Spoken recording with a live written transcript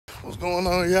What's going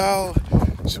on, y'all?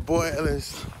 It's your boy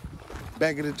Ellis,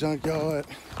 back at the junkyard.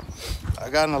 I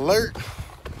got an alert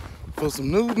for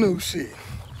some new shit.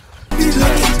 Be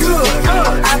looking good.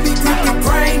 I be gripping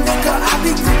brain, nigga. I be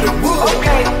gripping wood.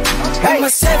 Okay. Hey, my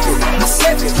Chevy.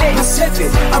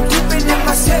 I'm gripping in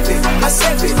my Chevy.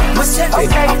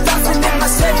 Okay. I'm flossing in my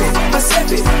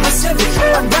Chevy.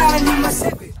 I'm riding in my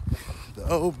Chevy. The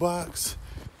old box.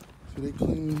 So they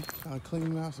cleaning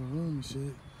out some room and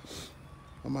shit.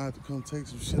 I might have to come take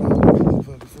some shit out of the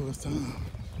motherfucker before it's time.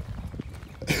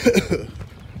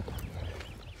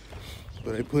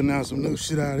 But they putting out some new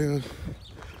shit out here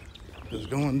that's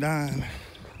going down.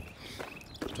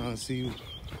 Trying to see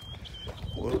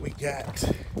what we got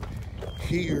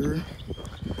here.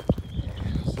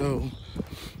 So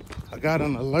I got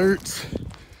an alert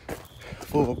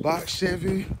for a box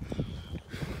Chevy.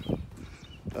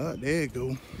 There you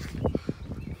go.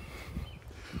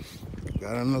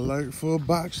 Got an alert for a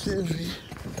box Chevy.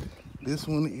 This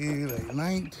one is a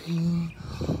 19.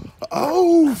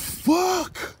 Oh,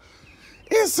 fuck.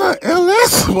 It's a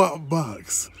LS swap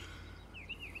box.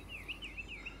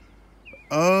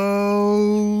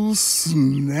 Oh,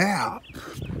 snap.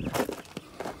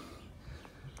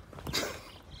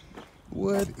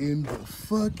 What in the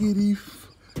fuckity?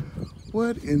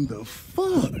 What in the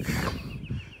fuck?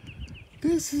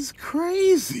 This is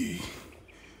crazy.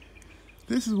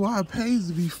 This is why it pays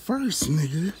to be first,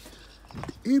 nigga.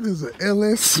 It is a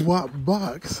LS swap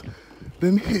box,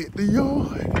 then hit the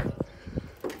yard.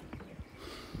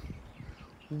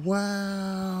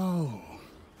 Wow.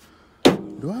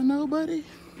 Do I know, buddy?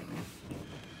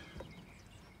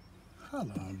 How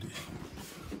long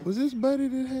was this buddy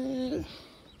that had?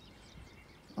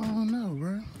 I don't know,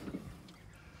 bro.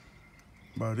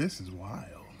 Bro, this is wild.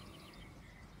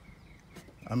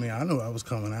 I mean, I knew I was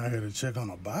coming out here to check on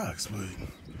a box, but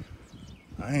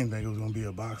I didn't think it was gonna be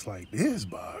a box like this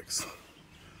box.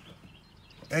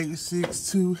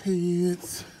 862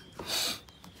 heads.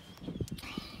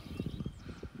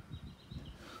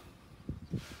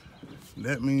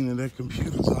 That means that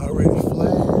computer's already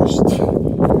flashed.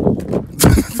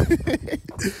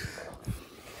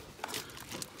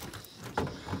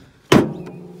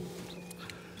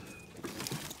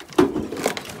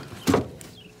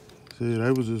 See,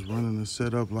 they was just running the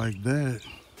setup like that.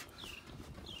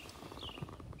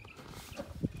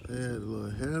 They had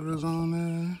little headers on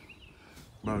there.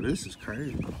 Bro, this is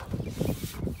crazy.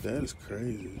 That is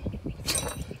crazy.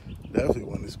 Definitely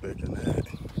wasn't expecting that.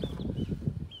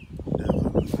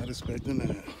 Definitely was not expecting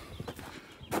that.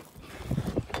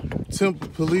 Temple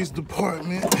Police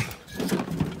Department.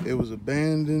 It was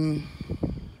abandoned.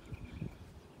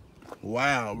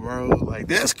 Wow, bro. Like,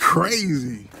 that's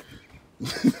crazy.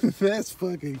 That's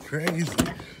fucking crazy.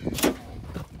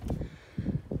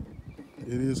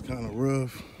 It is kind of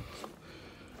rough.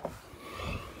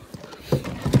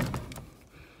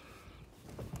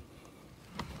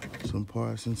 Some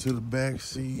parts into the back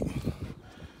seat.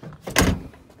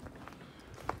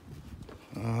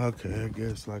 Okay, I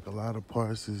guess like a lot of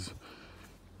parts is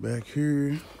back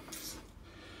here.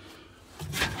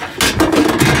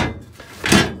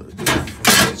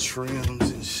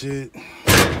 Trims and shit.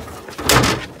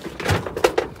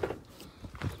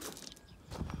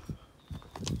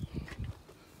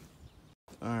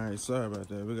 Alright, sorry about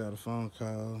that. We got a phone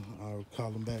call. I'll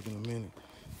call him back in a minute.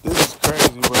 This is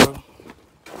crazy, bro.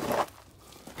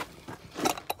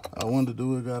 I wonder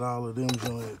do it got all of them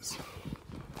joints.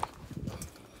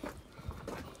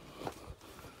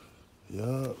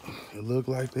 Yup, it look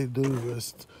like they do.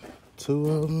 There's two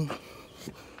of them.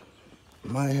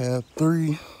 Might have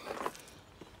three.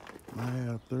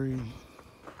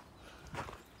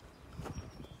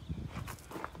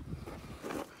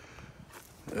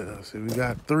 Yeah, see, we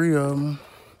got three of them.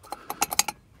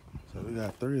 So we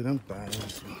got three of them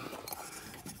things.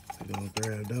 We're gonna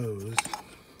grab those.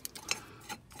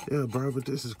 Yeah, bro, but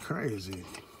this is crazy.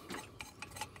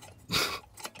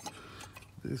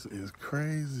 This is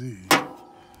crazy.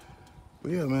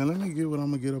 But yeah, man, let me get what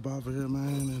I'm gonna get up off of here,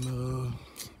 man. And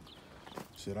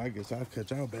shit, I guess I'll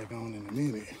catch y'all back on in a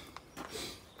minute.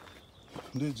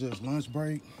 This is just lunch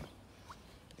break.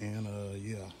 And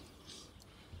yeah.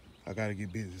 I gotta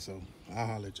get busy, so I'll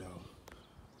holler at y'all.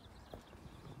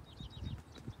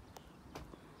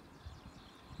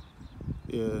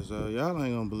 Yeah, so y'all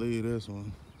ain't gonna believe this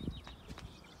one.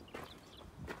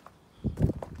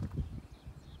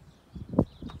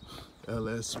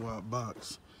 LS swap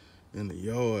box in the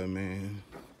yard, man.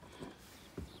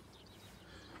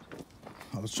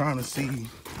 I was trying to see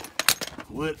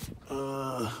what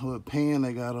pan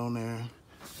they got on there.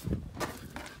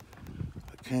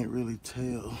 I can't really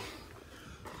tell.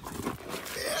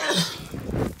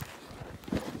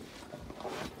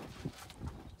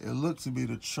 looks to be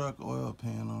the truck oil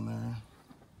pan on there.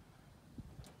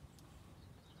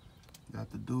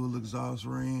 Got the dual exhaust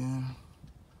rim.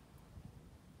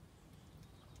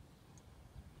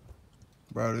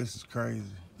 Bro, this is crazy.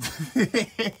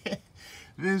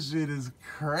 This shit is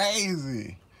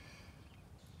crazy.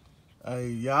 Hey,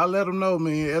 y'all let them know,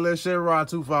 man. LS Chevy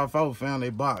 254 found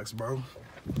their box, bro.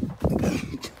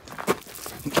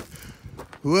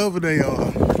 Whoever they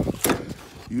are,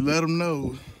 you let them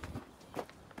know.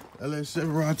 LS Chevy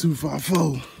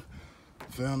 254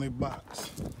 found their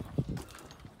box.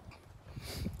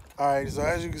 All right, so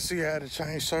as you can see, I had to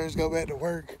change shirts, go back to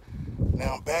work.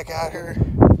 Now I'm back out here.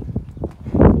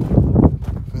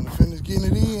 Finna finish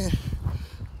getting it in.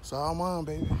 It's all mine,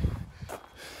 baby.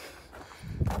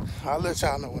 I'll let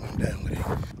y'all know when I'm done with it.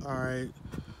 All right,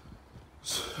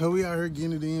 so we out here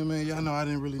getting it in, man. Y'all know I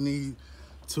didn't really need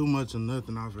too much or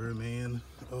nothing off here, man.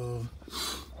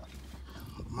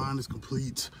 Mine is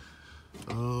complete.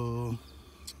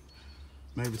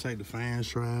 Maybe take the fan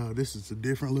shroud. This is a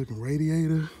different looking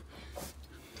radiator.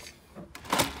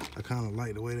 I kind of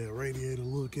like the way that radiator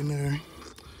look in there.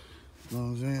 You know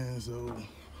what I'm saying? So,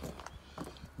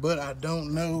 but I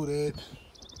don't know that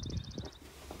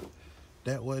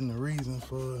that wasn't the reason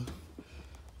for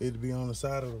it to be on the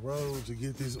side of the road to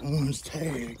get this orange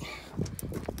tag.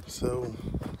 So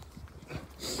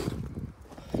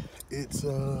it's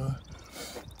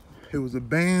it was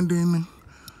abandoned.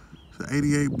 It's an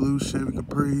 88 blue Chevy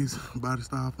Caprice, body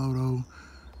style photo.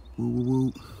 Woo woo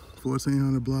woo.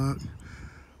 1400 block.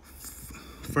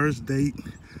 First date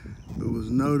it was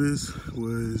noticed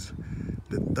was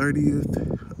the 30th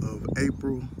of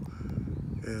April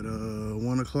at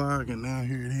 1 o'clock, and now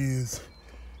here it is,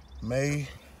 May,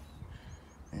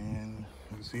 and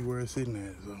you can see where it's sitting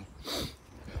at.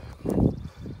 So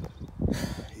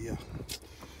yeah,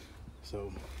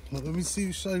 so let me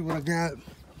show you what I got.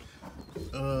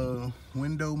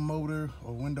 Window motor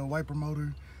or window wiper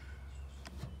motor,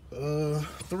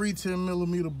 3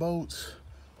 10mm bolts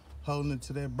holding it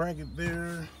to that bracket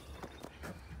there.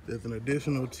 There's an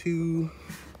additional two,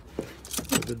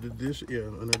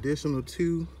 an additional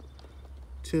 2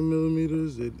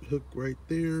 10mm that hook right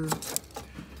there.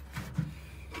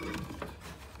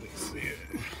 Let's see it.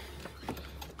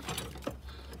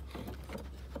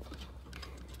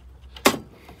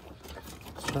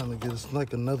 Trying to get us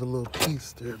like another little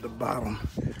piece there at the bottom.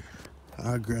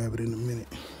 I'll grab it in a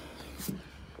minute.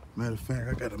 Matter of fact,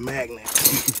 I got a magnet.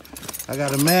 I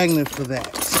got a magnet for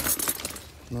that.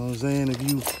 You know what I'm saying? If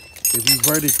you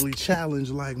vertically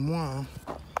challenged like moi,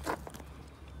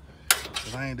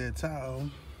 if I ain't that tall,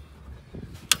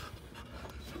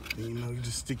 then, you know, you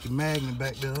just stick your magnet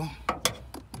back there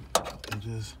and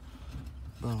just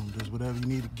boom, just whatever you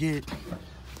need to get.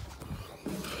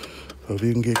 If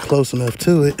you can get close enough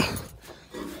to it.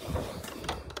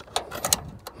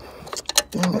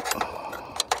 Damn it.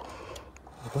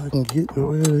 If I can get to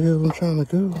where the hell I'm trying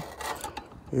to go.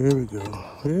 Here we go.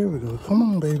 Here we go. Come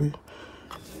on, baby.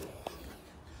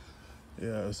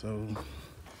 Yeah, so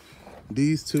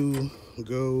these two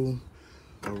go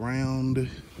around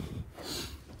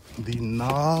the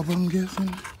knob, I'm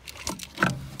guessing.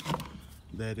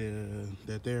 That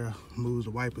there moves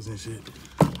the wipers and shit.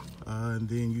 And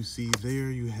then you see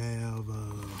there you have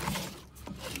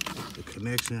the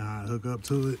connection, how I hook up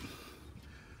to it.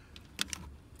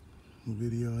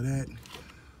 Video of that,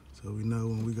 so we know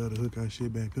when we go to hook our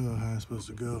shit back up how it's supposed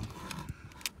to go.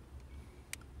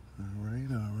 All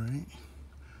right.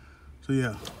 So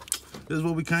yeah, this is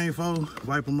what we came for.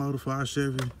 Wiper motor for our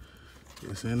Chevy.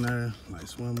 It's in there like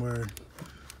swimwear.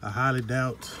 I highly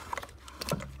doubt.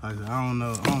 I don't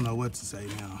know what to say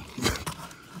now.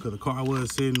 Cause the car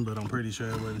was sitting, but I'm pretty sure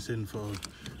it wasn't sitting for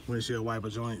windshield wiper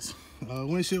joints.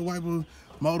 Windshield wiper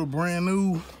motor brand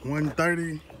new,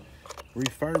 130,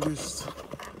 refurbished,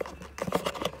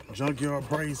 junkyard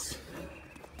price,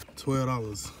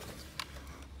 $12.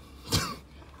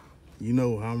 You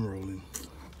know how I'm rolling.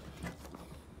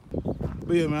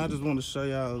 But yeah, man, I just want to show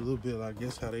y'all a little bit, I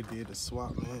guess, how they did the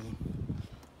swap, man.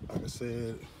 Like I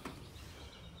said,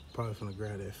 probably finna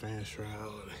grab that fan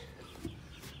shroud.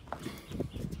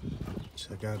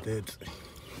 Check out that.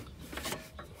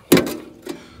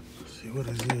 See, what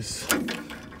is this?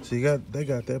 See, they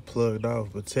got that plugged off,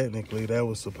 but technically that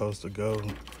was supposed to go.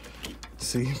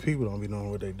 See, people don't be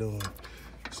knowing what they doing.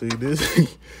 See,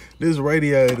 this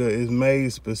radiator is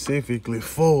made specifically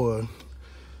for, you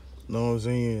know what I'm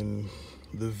saying,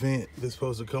 the vent that's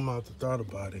supposed to come out the throttle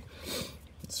body.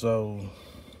 So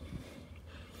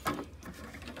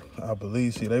I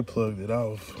believe, see, they plugged it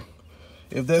off.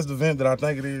 If that's the vent that I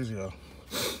think it is, yeah,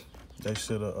 they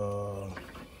should have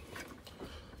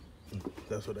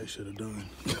That's what they should have done.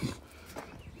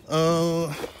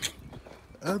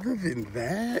 Other than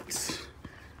that,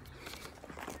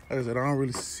 like I said, I don't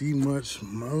really see much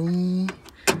more.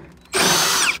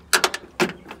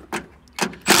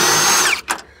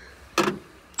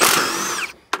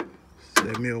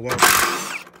 That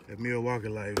Milwaukee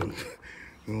life.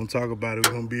 We're gonna talk about it,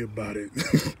 we're gonna be about it.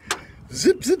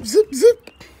 Zip, zip, zip,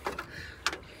 zip.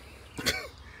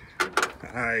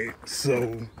 Alright,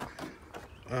 so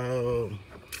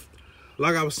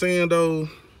like I was saying though,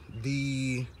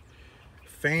 the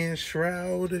fan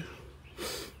shroud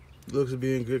looks to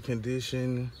be in good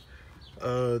condition.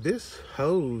 This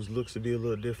hose looks to be a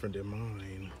little different than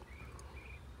mine,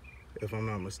 if I'm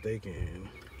not mistaken.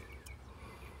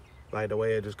 Like the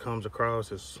way it just comes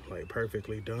across is like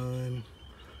perfectly done.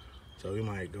 So we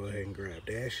might go ahead and grab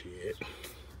that shit.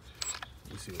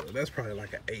 Let's see what, that's probably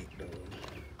like an 8 though.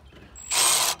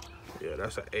 Yeah,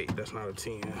 that's an 8, that's not a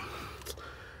 10.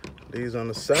 These on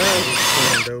the side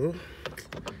is 10 though.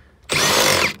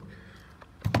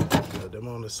 Yeah, them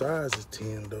on the sides is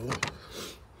 10 though.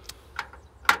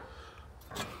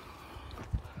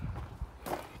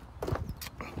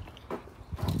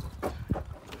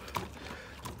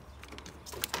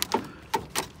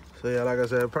 So yeah, like I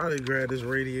said, I'll probably grab this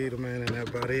radiator, man, and that's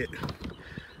about it.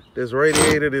 This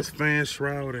radiator, this fan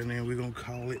shroud, and then we're gonna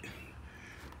call it.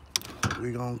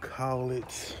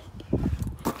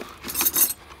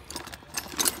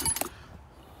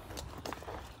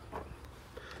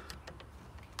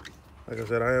 Like I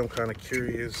said, I am kind of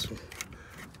curious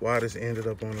why this ended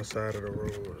up on the side of the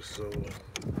road. So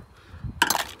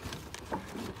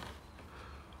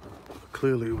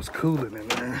clearly it was cooling in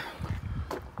there.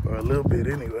 Or a little bit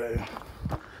anyway.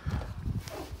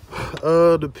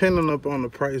 Depending upon the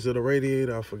price of the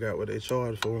radiator, I forgot what they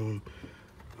charge for them.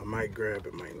 I might grab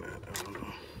it, might not, I don't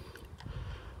know.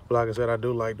 But like I said, I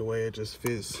do like the way it just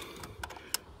fits.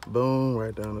 Boom,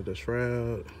 right down to the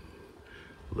shroud.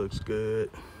 Looks good.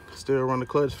 Still run the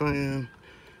clutch fan.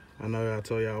 I know I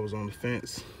told you I was on the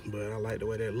fence, but I like the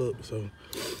way that looked, so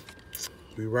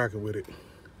we rocking with it.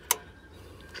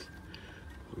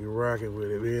 We rocking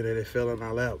with it, being that it fell in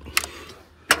our lap.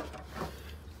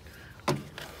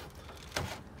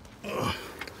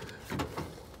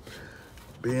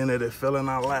 Being that it fell in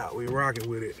our lap, we rocking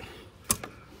with it.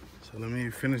 So let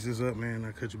me finish this up, man.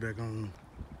 I'll cut you back on.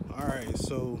 All right,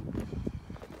 so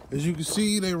as you can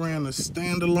see, they ran a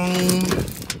standalone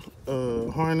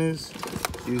harness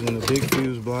using a big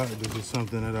fuse block. This is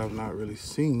something that I've not really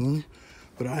seen,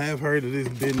 but I have heard of this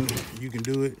business. You can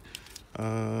do it.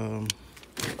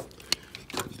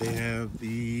 They have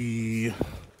the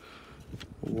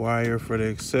wire for the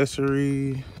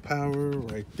accessory power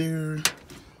right there.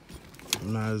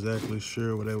 I'm not exactly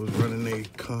sure where they was running a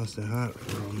constant hot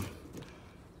from.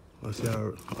 Let's see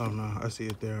how, oh no, I see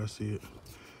it there, I see it.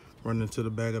 Running to the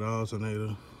back of the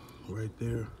alternator right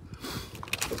there.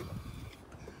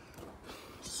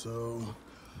 So,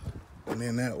 and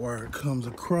then that wire comes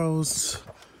across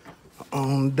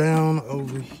on down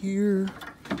over here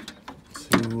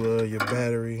to your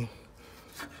battery.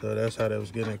 So that's how that was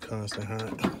getting constant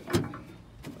hot.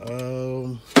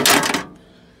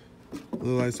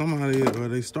 Look like somebody, or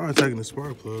they started taking the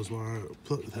spark plug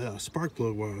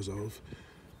wires off.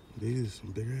 These are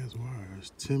some big ass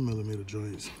wires, 10mm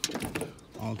joints.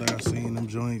 I don't think I've seen them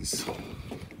joints.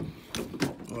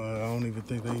 I don't even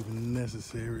think they're even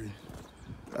necessary.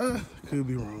 Could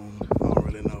be wrong, I don't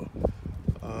really know.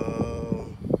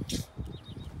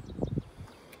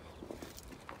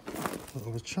 I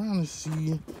was trying to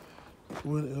see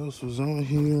what else was on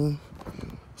here.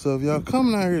 So if y'all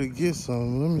coming out here to get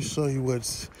some, let me show you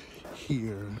what's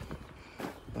here.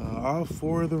 All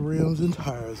 4 of the rims and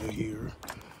tires are here.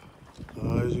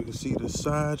 As you can see, the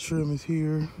side trim is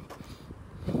here.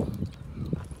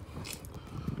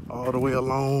 All the way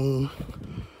along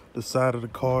the side of the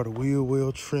car, the wheel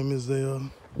well trim is there.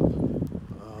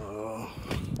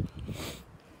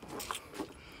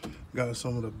 Got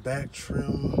some of the back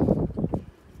trim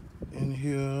in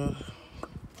here.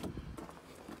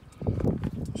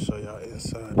 Show y'all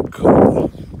inside the car.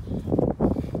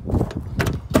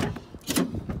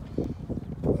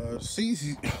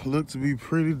 Seats look to be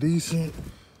pretty decent.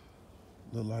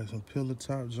 Look like some pillar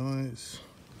top joints.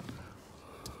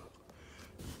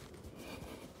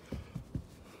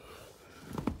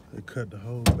 They cut the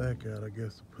whole back out, I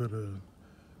guess, to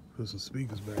put some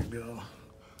speakers back there,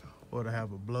 or to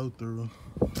have a blow through.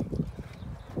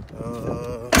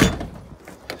 Got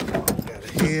a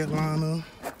headliner.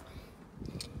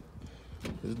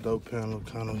 This door panel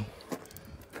kind of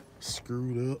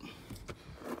screwed up.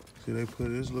 See, they put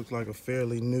this looks like a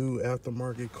fairly new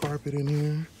aftermarket carpet in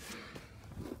here.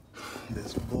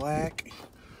 It's black.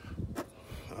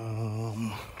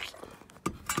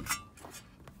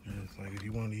 It's like if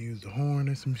you want to use the horn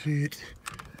or some shit.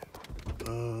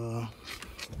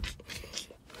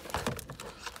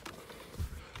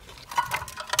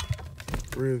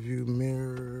 Rear view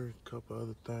mirror, couple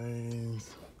other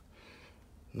things.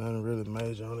 Nothing really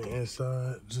major on the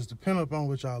inside. Just depend upon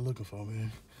what y'all looking for,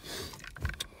 man.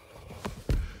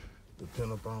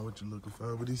 Depend upon what you're looking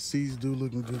for. But these seats do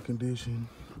look in good condition.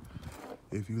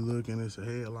 If you look, and it's a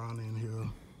headliner in here.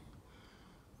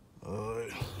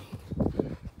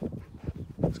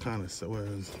 It's kind of so.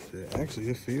 Actually,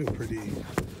 it feels pretty.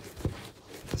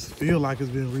 It feels like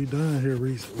it's been redone here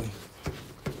recently.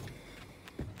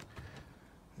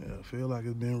 Yeah, I feel like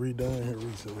it's been redone here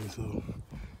recently. So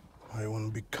I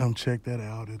want to come check that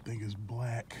out. I think it's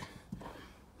black.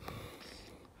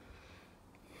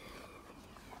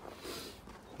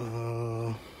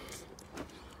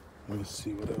 Let me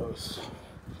see what else.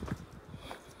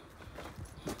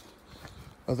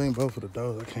 I think both of the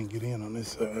doors I can't get in on this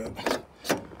side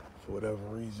for whatever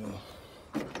reason.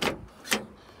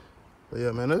 But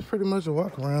yeah, man, that's pretty much a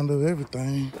walk around of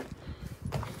everything.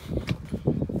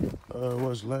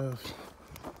 What's left?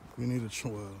 We need a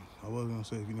trunk. Well, I was gonna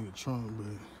say if you need a trunk, but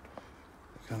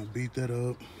I kind of beat that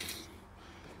up.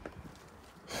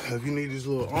 If you need these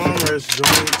little armrest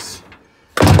joints,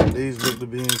 these look to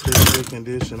be in pretty good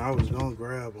condition. I was gonna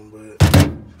grab them, but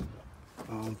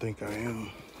I don't think I am.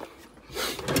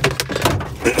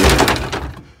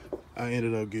 I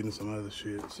ended up getting some other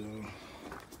shit,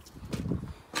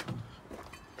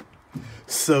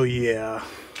 so yeah,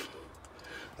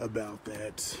 about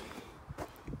that.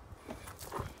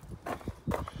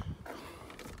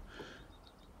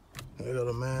 I got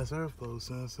a mass airflow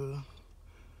sensor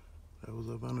that was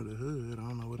up under the hood. I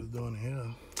don't know what it's doing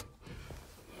here.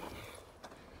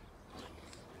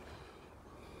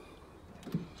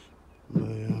 But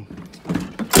yeah.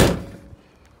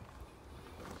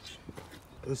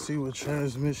 Let's see what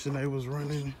transmission they was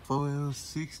running.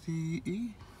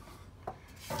 4L60E.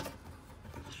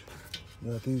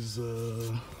 Got these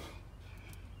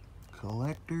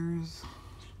collectors.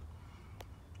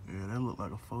 Yeah, that look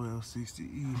like a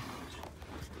 4L60E.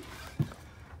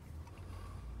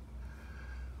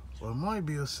 Well, it might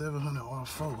be a 700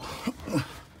 R4. Hold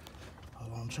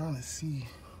on, I'm trying to see.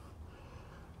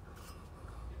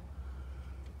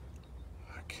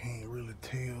 I can't really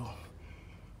tell.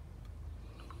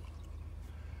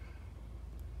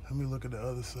 Let me look at the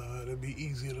other side. It'd be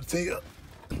easier to tell.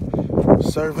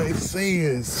 Survey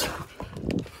says.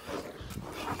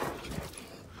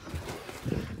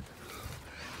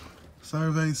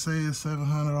 Survey says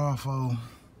 700 R4.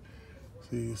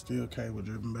 See, it's still cable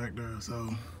dripping back there.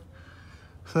 So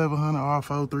 700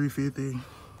 R4, 350.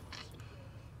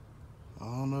 I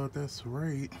don't know if that's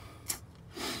right.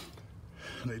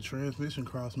 They transmission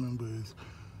cross members.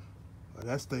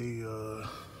 That's the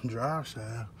drive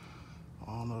shaft.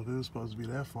 I don't know if it was supposed to be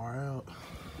that far out.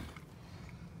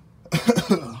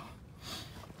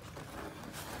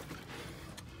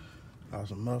 Got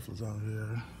some mufflers on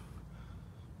here.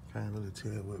 Can't really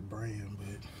tell what brand,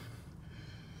 but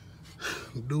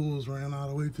duals ran all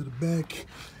the way to the back.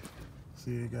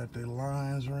 See, it got their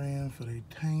lines ran for their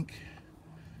tank.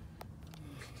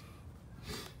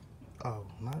 Oh,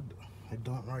 not they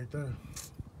dump right there.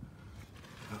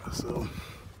 So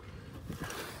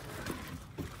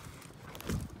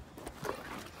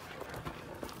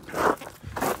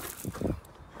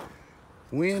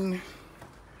when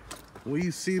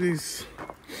you see this,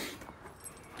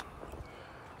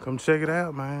 come check it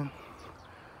out, man.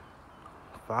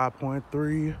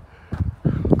 5.3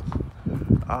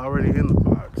 already in the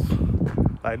box.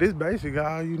 Like, this basically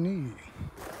all you need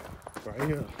right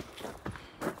here.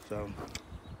 So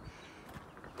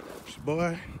it's your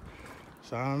boy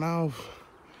signing off.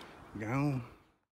 Gone.